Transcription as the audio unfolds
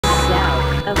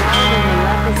of all the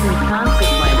maleficent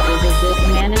consequences of this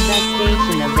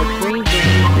manifestation of the three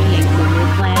brain beings of your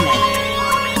planet.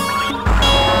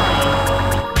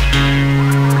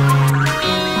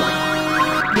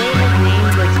 David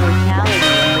named the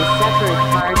totality of the separate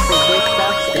parts of this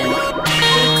substance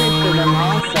sacred for them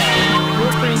also,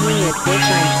 differently at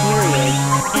different periods,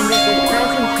 and at the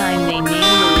present time they name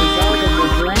the result of the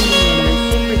blending and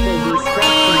reciprocal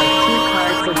destruction of two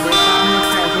parts of this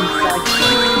omnipresent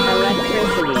substance,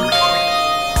 electricity.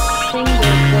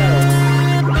 Single quote.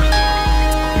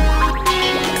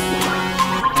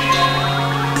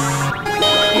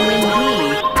 And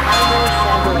indeed, although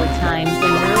several times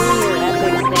in earlier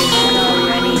epochs they had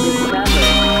already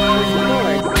discovered, of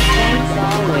course, thanks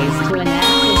always to an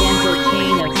accidental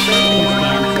chain of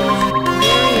circumstances,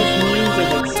 various means of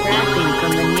extracting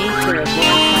from the nature of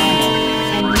their planet,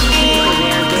 and using for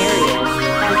their various,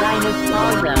 as I have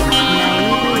called them,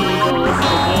 naively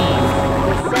egoistic aims,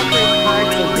 the separate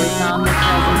parts of this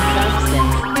omnipresent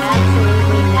substance,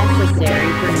 absolutely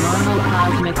necessary for normal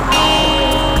cosmic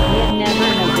processes, yet never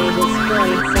have they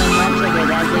destroyed so much of it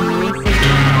as in recent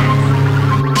times.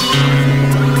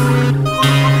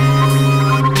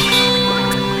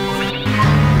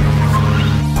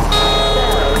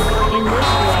 In this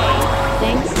way,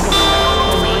 thanks to the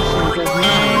explanations of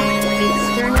known,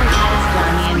 external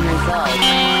Estonian results,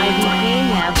 I became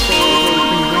absolutely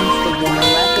convinced of the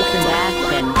maleficent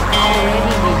action,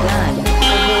 already begun,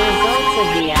 of the results of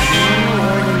the abnormal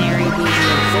ordinary be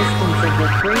the existence of the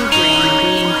free-brain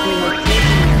beings who have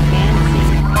taken your fancy,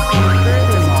 and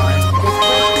furthermore, the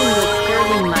question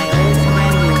disturbing my old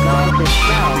friend resolved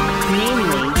itself,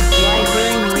 namely, why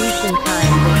during recent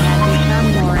times it had become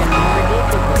more and more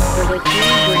difficult for the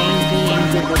free-brain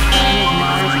beings of the planet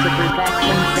Mars to perfect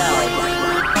themselves.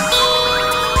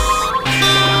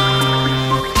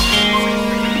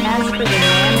 As for the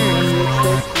manner in which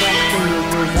this question was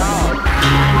resolved,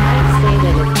 I might say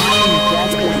that it happened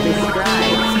just as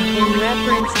described, in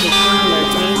reference to similar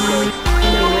cases,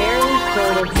 in a rarely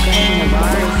quoted saying of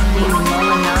our esteemed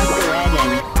Molinaster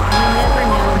Eden, "You never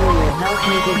know who will help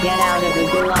me to get out of a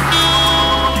dilemma."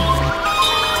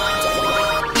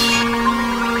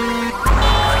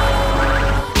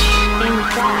 In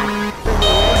fact, for the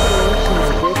resolution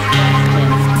of this question,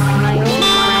 my old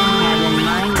friend had in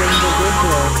mind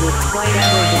individuals with quite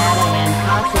other data and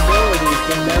possibilities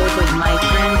than those of my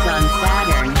friends on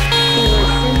Saturn, who were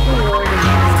simply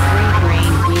ordinary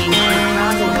free-brain beings who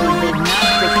probably did not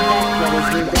suspect that as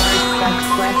regards such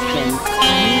questions,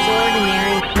 these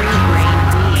ordinary free-brain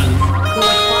beings, who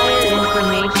acquire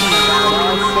information about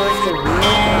all sorts of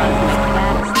real cosmic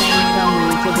facts thanks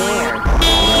only to their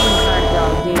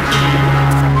avant-garde.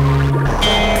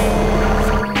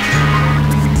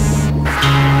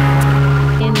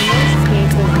 In most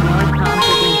cases more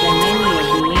competent than any of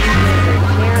the angels or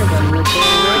cherubim with their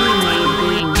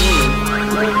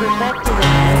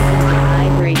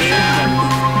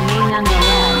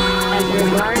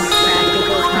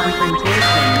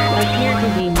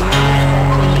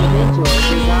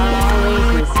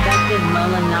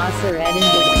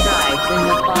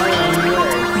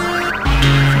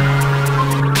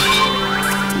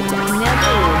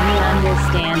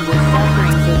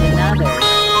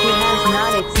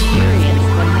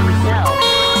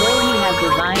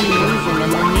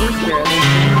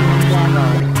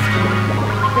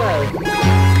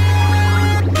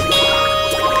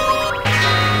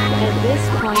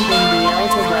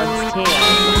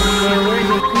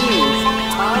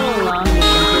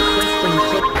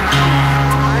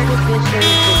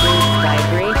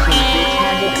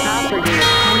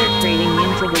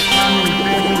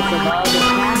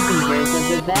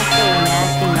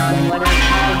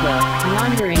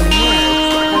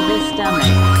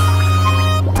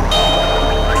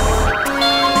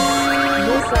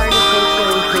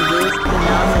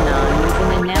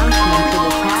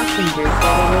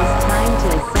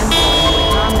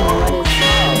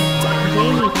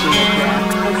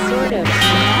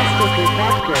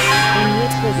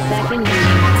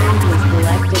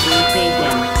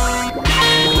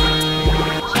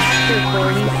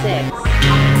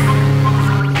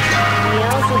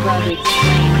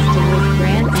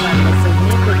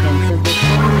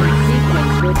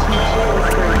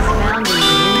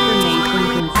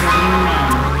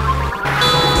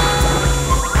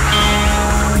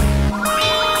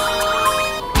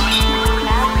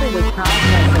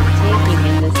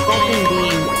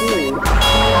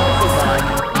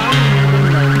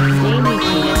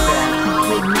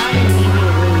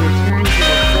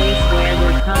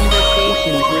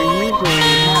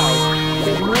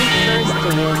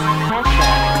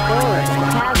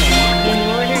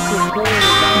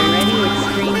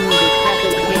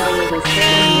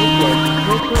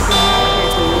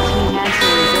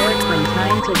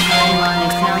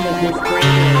his great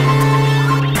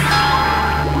age.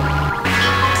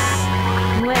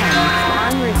 When,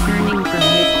 on returning from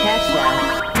his Kesha,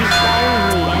 he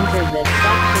silently entered the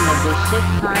section of the ship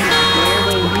Karnak where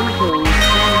they usually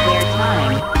spend their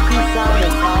time, he saw the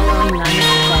following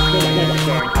unexpected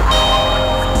picture.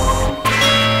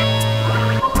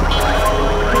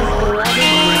 His beloved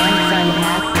grandson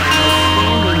Hassan was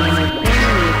standing in a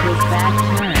corner with his back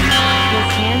turned, his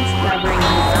hands covering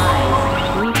his eyes,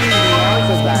 weeping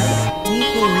Beelzebub,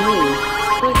 deeply moved,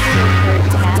 quickly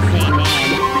approached Hassan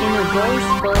and, in a voice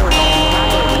full of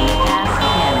anxiety, asked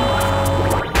him,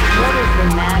 "What is the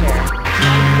matter,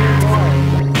 my dear boy?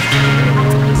 Are you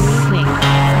really weeping?"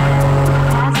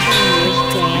 Hassan wished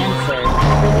to answer,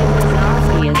 but it was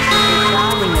obvious that the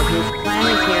sobbing of his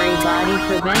planetary body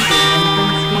prevented him from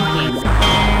speaking.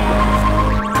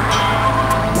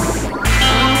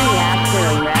 Only after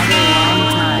a rather long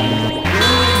time,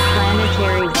 when his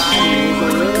planetary body was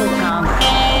a little calmer,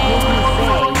 did he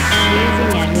say,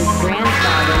 gazing at his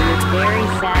grandfather with very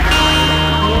sad eyes,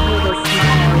 yet with a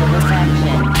smile of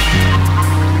affection,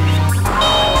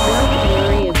 "Don't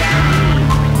worry about me,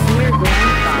 dear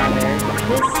grandfather,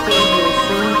 this stage will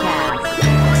soon pass."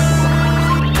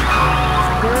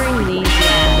 During these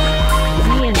last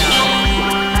Dianogs,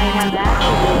 I have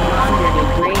actually pondered a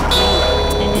great deal,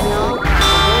 and in all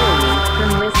probability,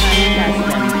 from this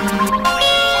unaccustomed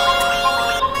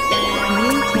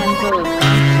new tempo of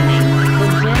functioning, the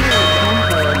general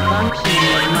tempo of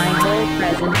functioning of my whole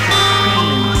presence has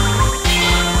changed.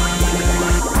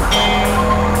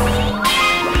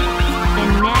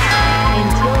 And now,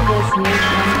 until this new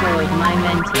tempo of my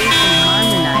mentation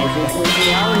harmonizes with the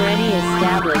already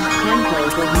established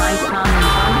tempos of my common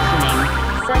functioning,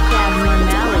 such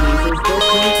abnormalities as this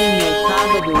meeting will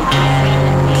probably be seen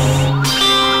in me.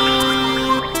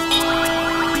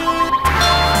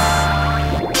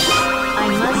 I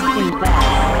must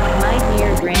confess, my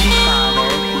dear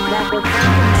grandfather, that the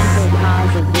fundamental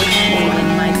cause of this state in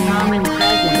my common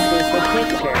presence was the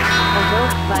picture,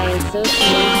 evoked by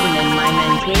association in my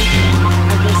mentation,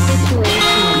 of the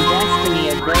situation and destiny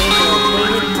of those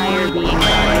located higher being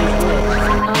bodies which,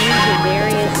 owing to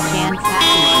various chance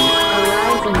happenings,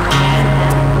 arise and remain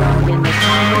half-formed in the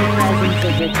common presence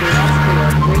of the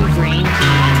terrestrial three-brain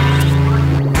beings.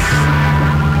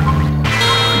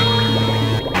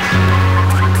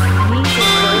 These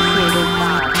associated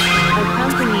thoughts,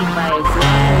 accompanied by a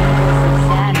great impulse of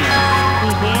sadness,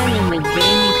 began in the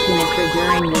Jainichanitra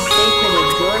during the sacred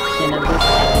absorption of the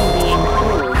second being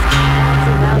fools. Thoughts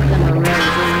about them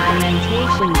arose in my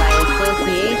mentation by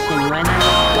association when I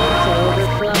was filled to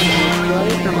overflowing with joy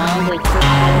from all that took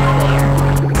place there.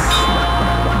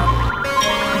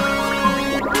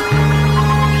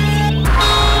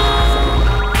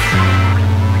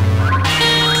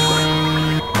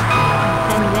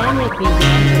 And then it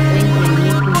began to think in me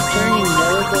concerning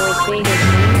those ill-fated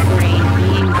three-brain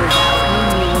beings about whom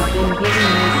you have been giving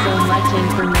me so much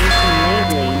information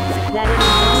lately, that it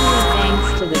is only thanks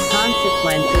to the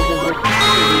consequences of the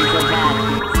properties of that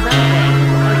something,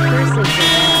 accursed to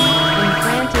them,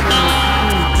 implanted in the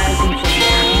common presence of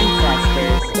their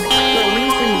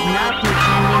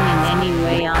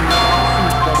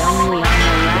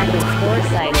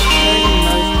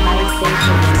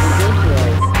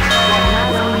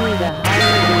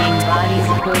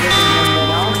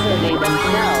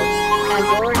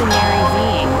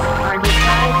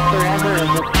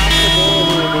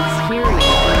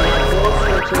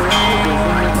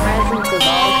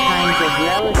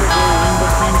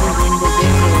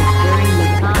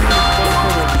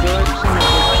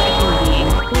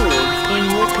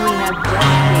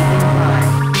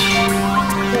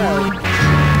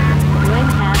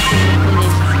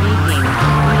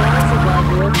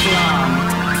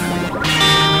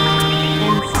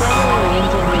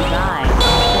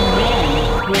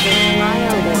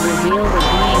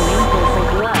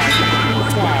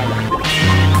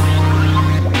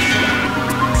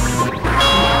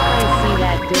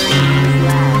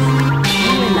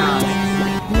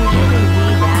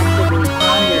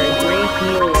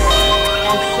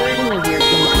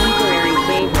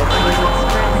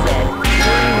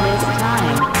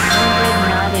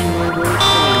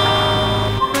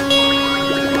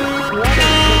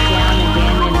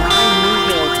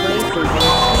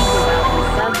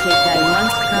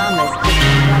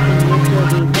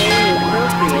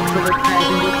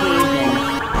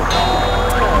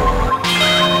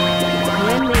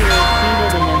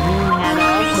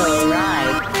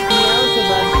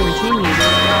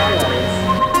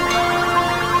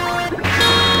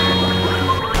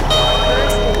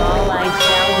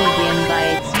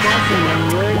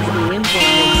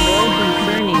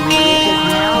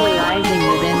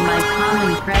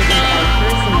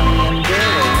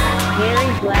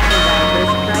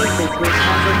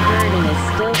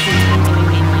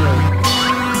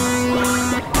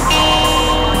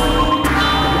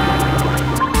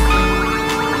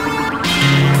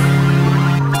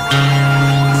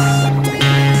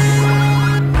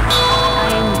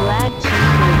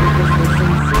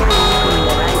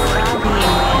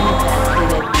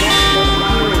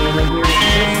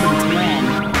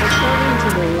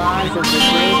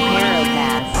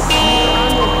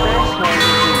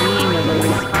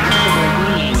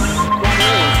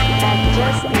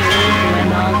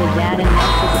data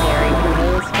necessary for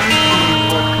those functions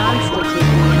that constitute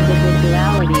the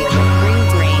individuality of a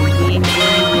free-brained being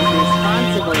during his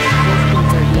responsible existence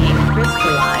are being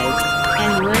crystallized,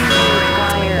 and when we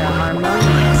require a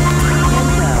harmonious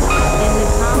tempo in the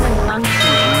common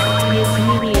functioning, gives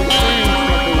me the assurance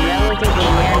that the relative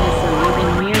awareness or even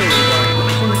merely the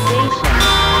sensation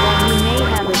that he may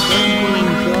have a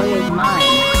just-being joy of mind,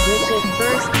 which at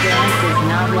first glance is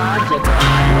not logical,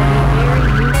 will be very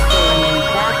useful and in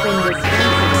fact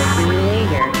indispensable to you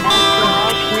later. As for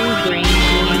all free-brained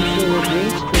beings who have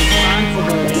reached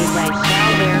responsible age, I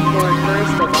shall therefore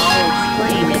first of all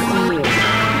explain it to you.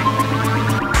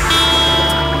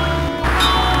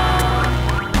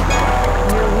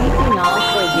 Your weeping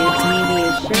also gives me the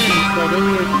assurance that in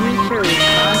your future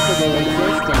responsible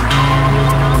existence, your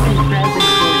common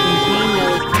presence will contain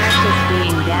those precious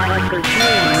being data for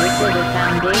healing which are the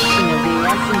foundation of the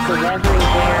essence of every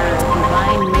bearer of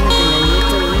divine reason and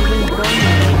which are even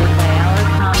formulated by our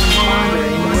common Father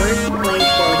in words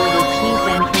placed over the chief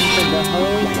entrance of the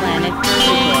holy planet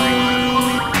Purgatory.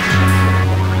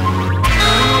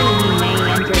 Finally he may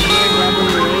enter here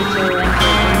WHO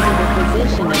enters into the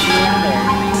position of the other.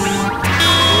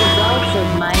 Results of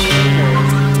my labors.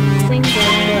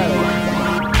 Single quote.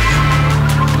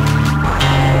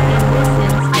 In this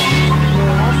instance,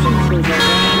 your essence was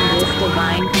obeying this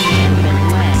divine commandment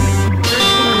when,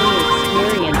 personally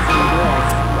experiencing bliss,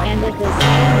 and at the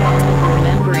same moment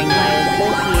remembering by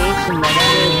association that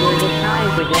others were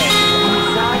deprived of it, you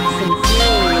sought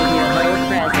sincerely with your whole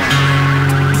presence.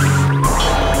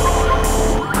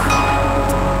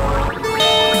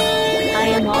 I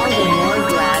am all the more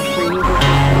glad for you that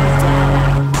these data,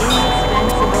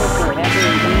 indispensable for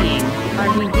every being,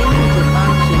 are beginning to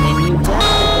function in you just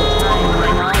at the time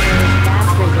when all those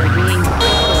factors are being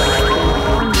crystallized and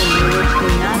formed in you which do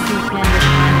not depend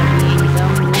upon a being's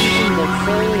own reason but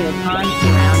solely upon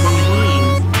surrounding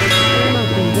beings, external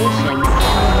conditions,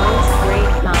 and the most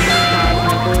great common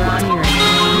cosmic or on your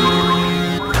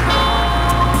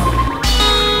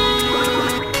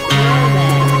Well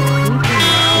then, we can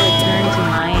now return to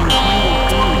my intended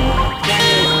theme, that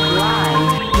is, why,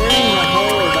 during the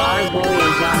whole of our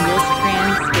voyage on this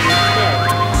trans-space ship,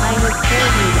 I have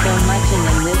told you so much and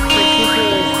in this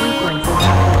particular sequence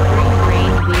about the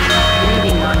free-brained beings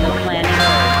breathing on the planet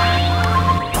Earth.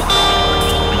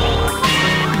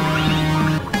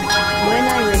 When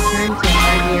I returned to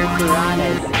Hardir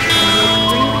Kuratas, and was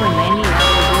free from any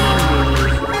other being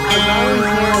duties, I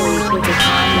voluntarily took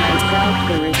upon myself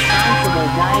the responsible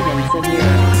guidance of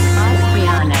your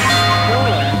Aspiana,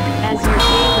 or, as your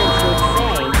favorites would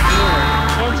say, your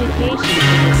education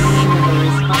to the being of a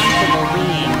responsible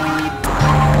being.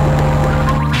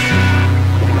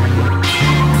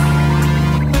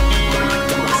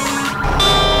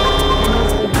 And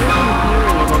as the given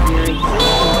period of your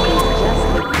existence is just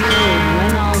the period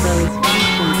when all those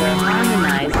functions are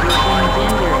harmonized within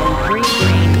gender and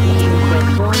free-brained beings that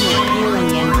form a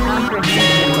feeling and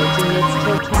comprehension which in its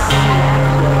totality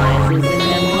actualizes in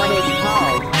them what is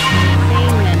called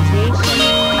sane mentation,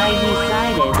 I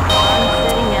decided, on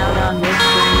setting out on this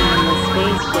journey in the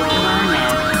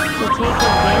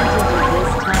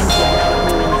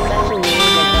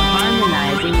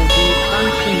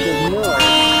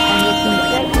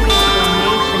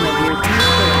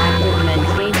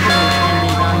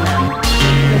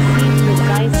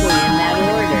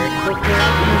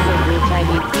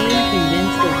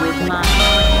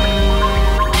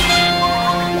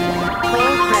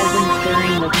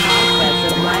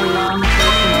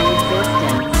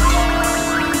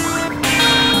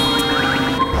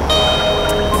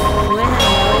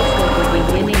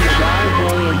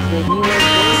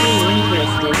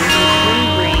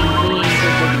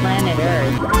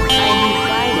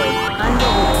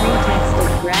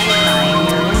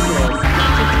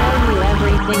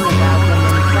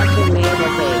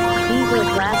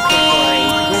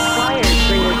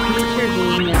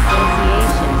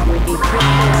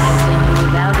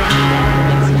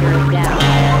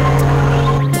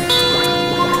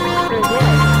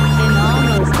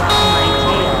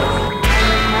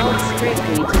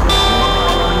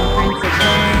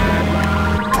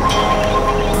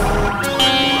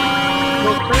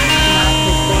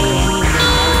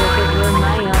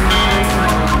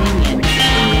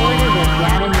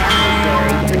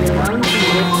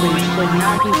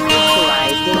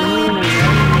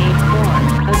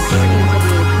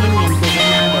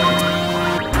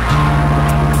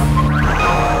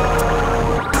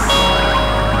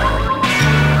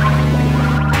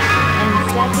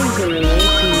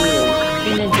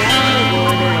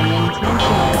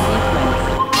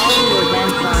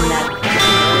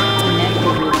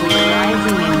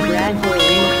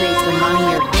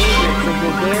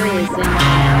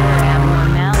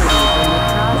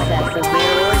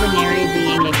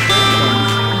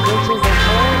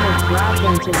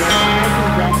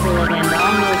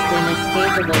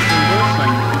unshakable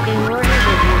condition, in order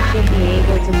that you should be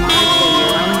able to marshal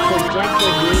your own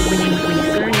subjective reasoning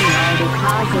concerning all the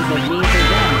causes of these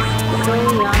events,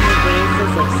 solely on the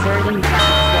basis of certain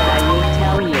facts that I will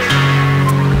tell you.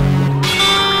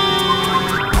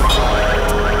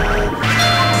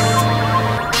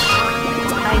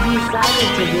 I decided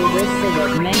to do this so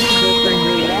that many different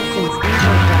reessence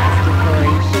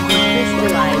ecoplastatory should be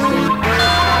crystallized in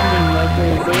corresponding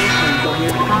localizations of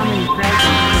your common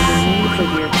presence to the needs of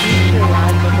your future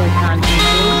logical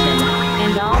contemplation,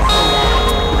 and also that,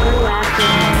 through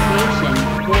active notation,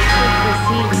 they should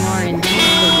proceed more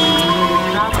intensively into the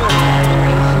proper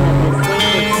elaboration of the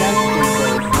sacred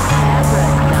substances,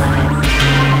 abrasdanas,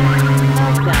 and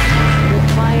halfdanas,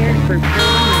 required for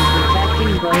filling and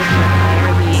protecting both the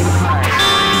higher being parts.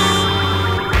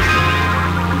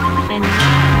 And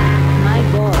now, my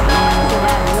boy, so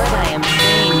that what I am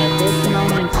saying at this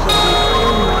moment should be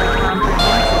still more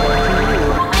comprehensible to you,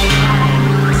 I find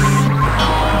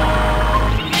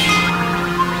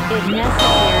it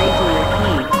necessary to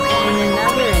repeat, in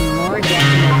another and more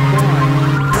definite form,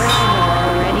 what I have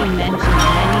already mentioned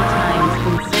many times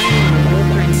concerning the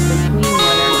difference between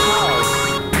what are called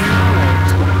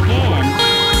knowledge and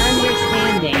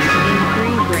understanding in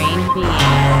free-brained beings.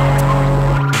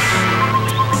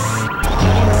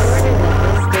 In order that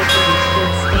this difference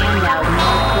should stand out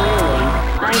more clearly,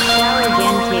 I shall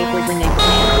again take as an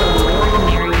example the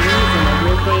ordinary reason of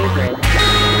your favorite.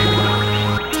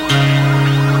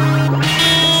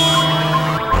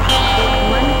 If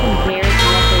one compares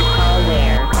what they call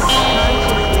their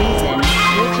conscious reason,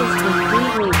 which is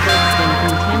completely fixed in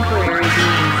contemporary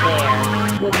beings there,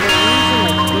 with the reason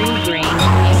of free-brained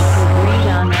beings who breed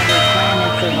on other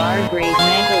planets of our great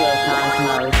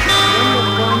megalocosmos, then the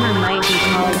former might be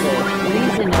called the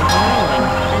reason of knowing,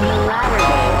 and the latter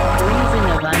the reason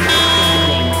of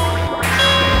understanding.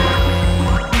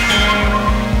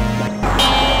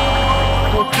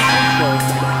 The conscious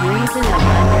reason of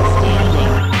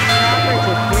understanding, proper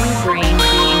to free-brained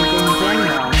beings in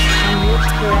general, and which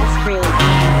terrestrial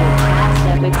beings of past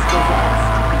epochs possessed,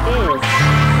 is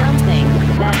something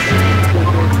that links with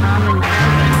your common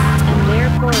presence, and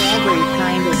therefore every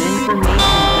kind of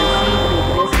information perceived with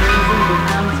this reason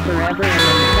becomes forever an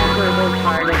inseparable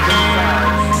part of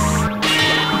themselves.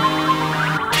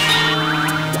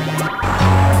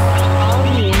 All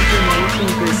the information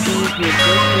perceived with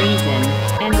this reason,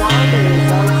 and all the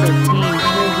results obtained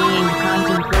through being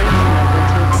contemplation of the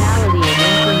totality of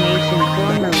information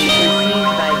formerly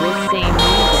perceived by this same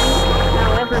reason,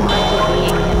 however much a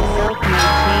being himself may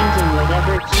change and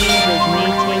whatever changes may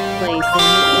take place in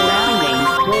his surroundings,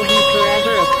 will be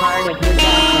forever a part of his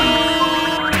essence.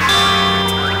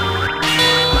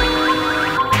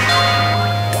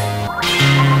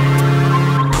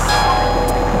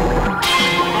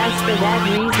 As for that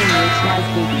reason which has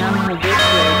become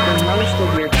habitual for most of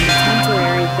your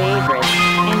contemporary favorites,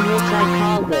 and which I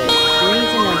call the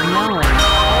reason of knowing,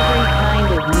 every kind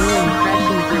of new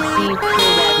impression perceived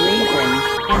through that reason,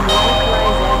 and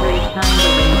likewise every kind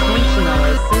of intentional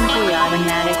or simply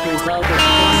automatic result of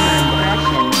former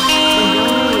impressions, is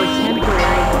only a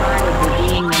temporary part of the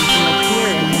being and can appear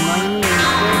in him only in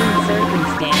certain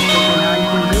circumstances and on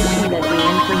condition that the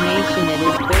information it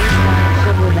is based on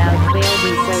should without fail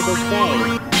be, so to say,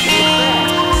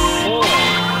 refreshed, or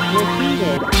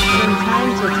repeated, from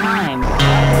time to time,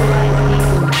 otherwise these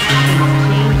impressions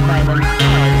change by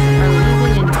themselves, or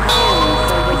even entirely,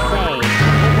 so to say,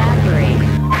 evaporate.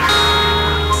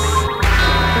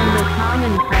 From the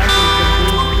common presence of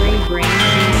these free-brained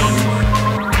beings.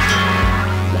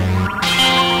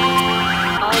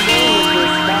 Although with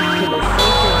respect to the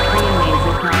sacred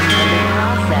pre-mesocons and the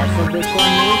process of the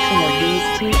formation of these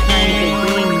two kinds of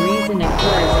being reason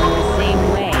occurs in the same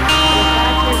way, the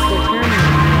factors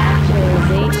determining the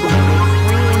actualization of its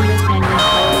three independent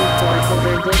polar forces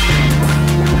are different.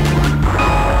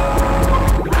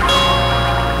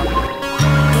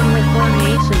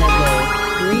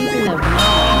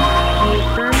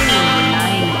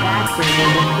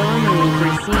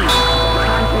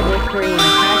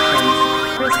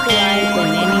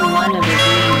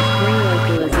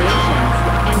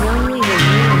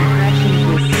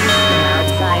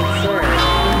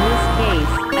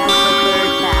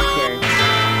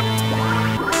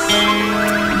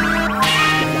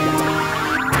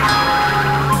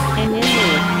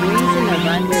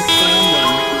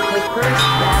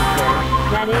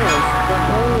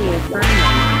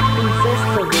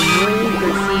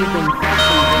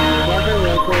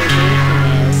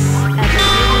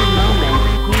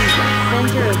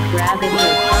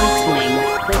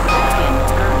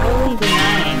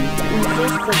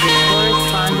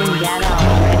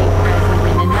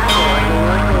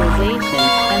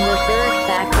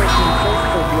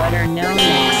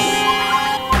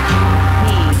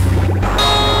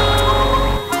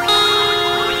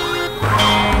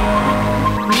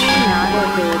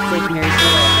 thickeners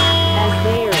will, as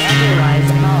they are otherwise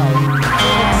called,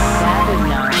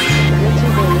 savignon, which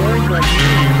is a word that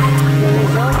means the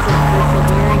results of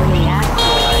persevering the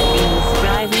actualizing the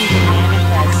striving to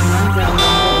manifest one's own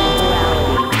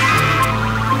individuality.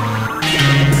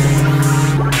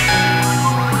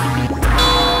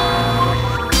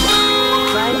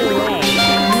 By the way,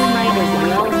 you might as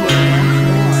well hear once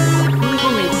more,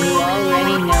 even if you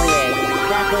already know it,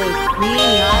 that the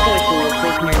neological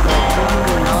thickeners are formed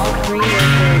in all three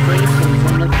localizations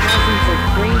in the presence of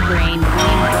free brain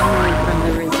being only from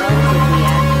the results of the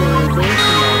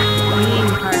actualization of being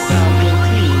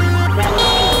partiality, that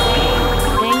is to say,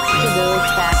 thanks to those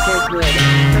factors which,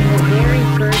 from the very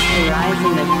first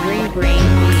arising of free brain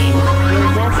beings, were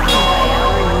destined by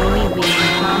our uni-being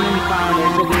common Father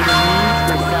to be the means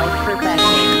for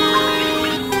self-perfecting.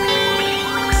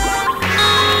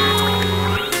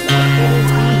 It is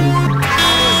these,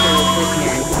 powerful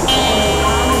thickeners, and the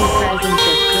common presence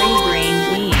of free brain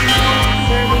beings,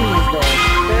 serving as the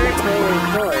third lower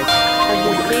course of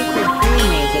the sacred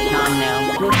pre-mesotomno,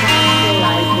 which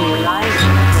actualize the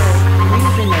arising of the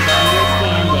reason of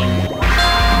understanding.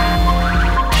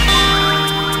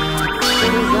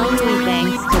 It is only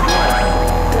thanks to this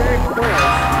third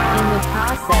course, in the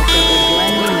process of the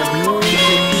blending of newly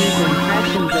perceived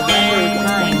impressions of every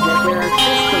kind that there are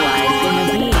crystallized in a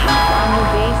being, on the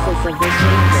basis of the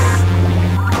sacred.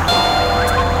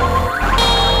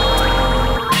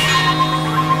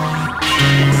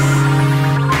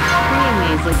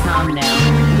 Pre-mesotomno,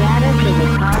 data for the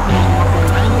cognitive or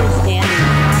understanding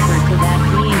proper to that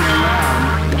being alone,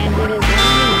 and it is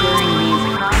only during these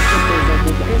processes of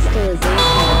the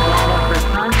crystallization of data for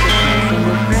consciousness in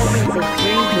the presence of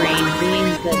free brain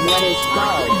beings that what is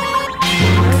called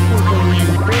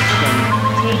Nothingian friction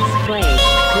takes place,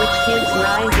 which gives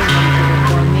rising into the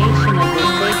formation of the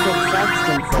sacred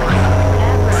substances,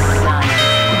 avant-garde,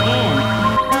 and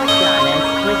avant-garde,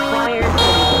 required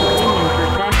for the putting and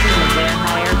perfecting of their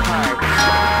higher parts.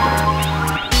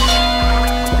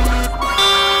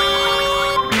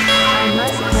 I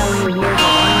must tell you here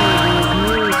that only these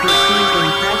newly perceived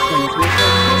impressions which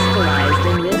are crystallized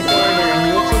in this order and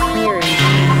which appear in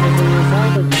beings as a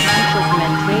result of conscious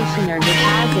mentation are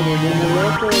deposited in the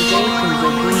localizations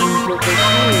of beings with a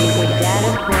series of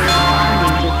data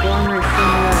corresponding to former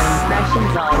similar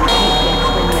impressions already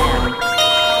fixed in them.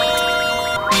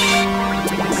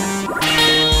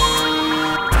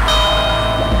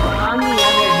 On the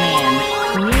other hand,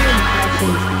 new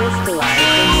impressions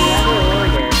crystallized in the other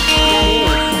order, that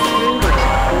is, through the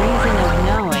reason of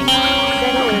knowing,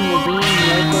 settle in the being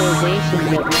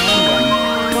localizations at random,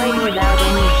 quite without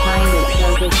any kind of, so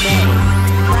to say,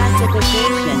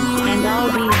 classification, and all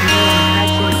these new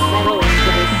impressions settle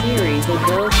into the series of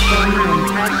those former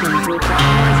impressions which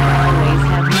almost always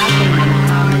have nothing in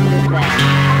common with them.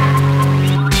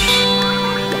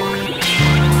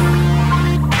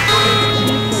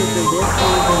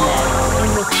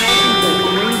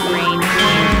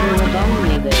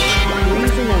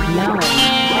 Knowing,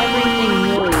 everything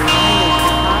newly learned is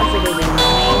deposited and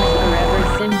remains forever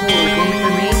simple as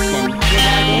information,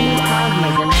 without any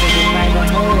cognizance of it by the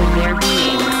whole of their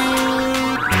being.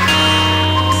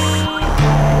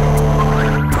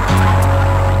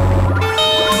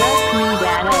 Thus new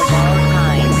data of all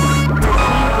kinds,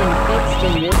 perceived and fixed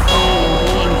in this way in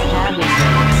beings having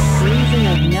the reason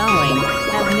of knowing,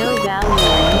 have no value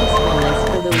or usefulness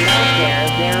for the welfare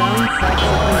of their own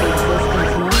subsequent existence.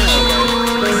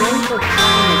 The length of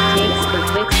time it takes for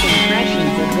fixed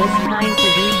impressions of this kind to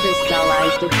be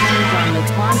crystallized depends on the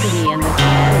quantity and the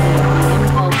quality of the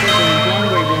impulses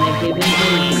engendered in a given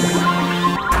being.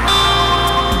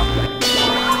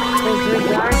 As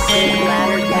regards this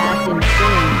latter path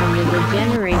ensuing from the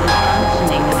degenerated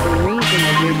functioning of the reason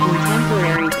of your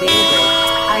contemporary favorites,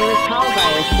 I recall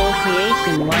by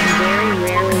association one very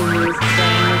rarely used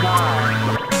saying of ours.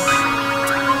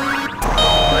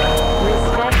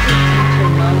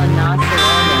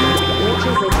 Which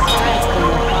is expressed in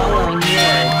the following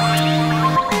words.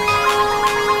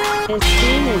 As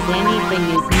soon as anything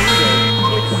is needed,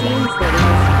 it seems that it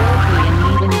is filthy and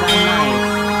eaten by mice.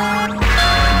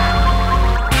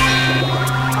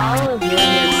 All of what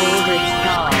their favorites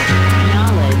call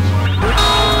knowledge, which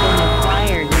has been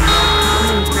acquired in their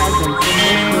common presence in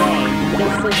this way,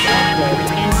 is subjective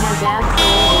and has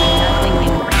absolutely nothing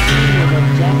in common with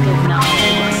objective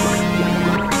knowledge.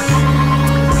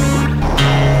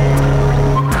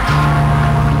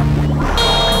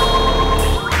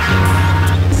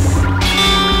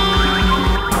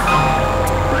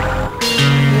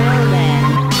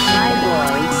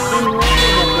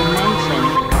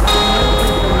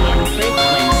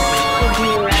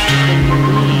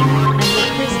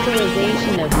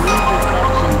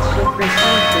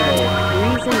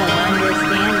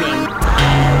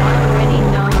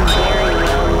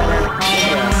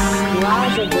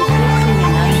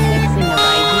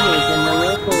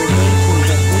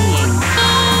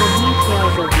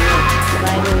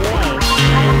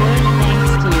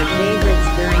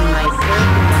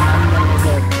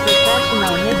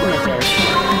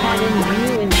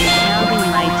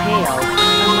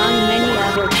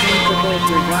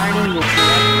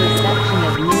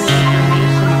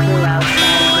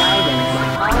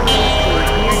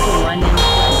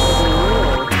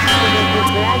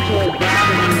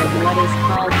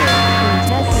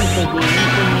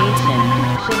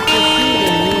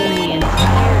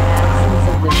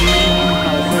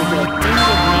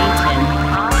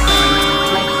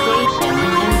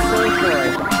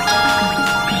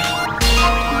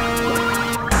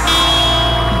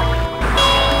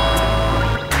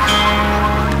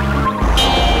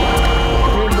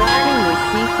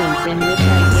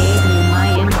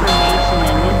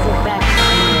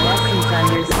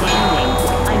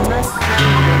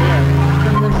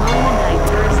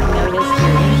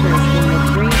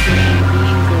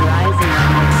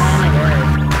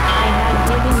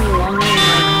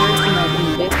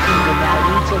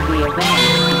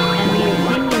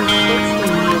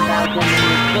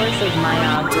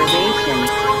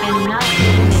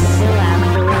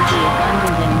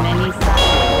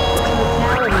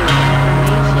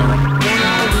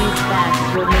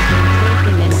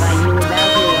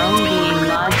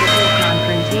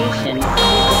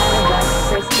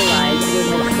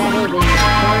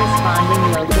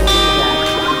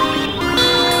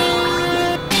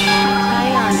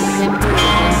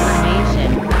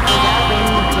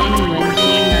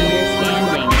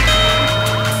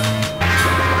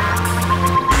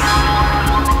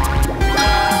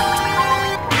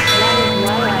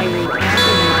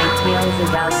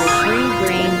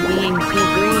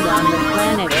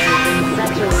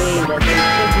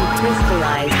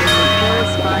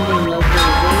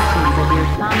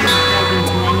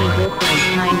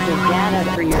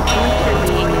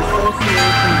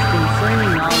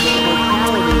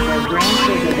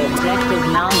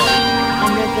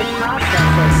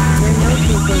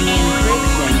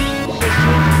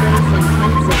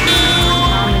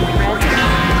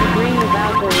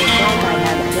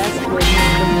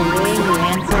 in the way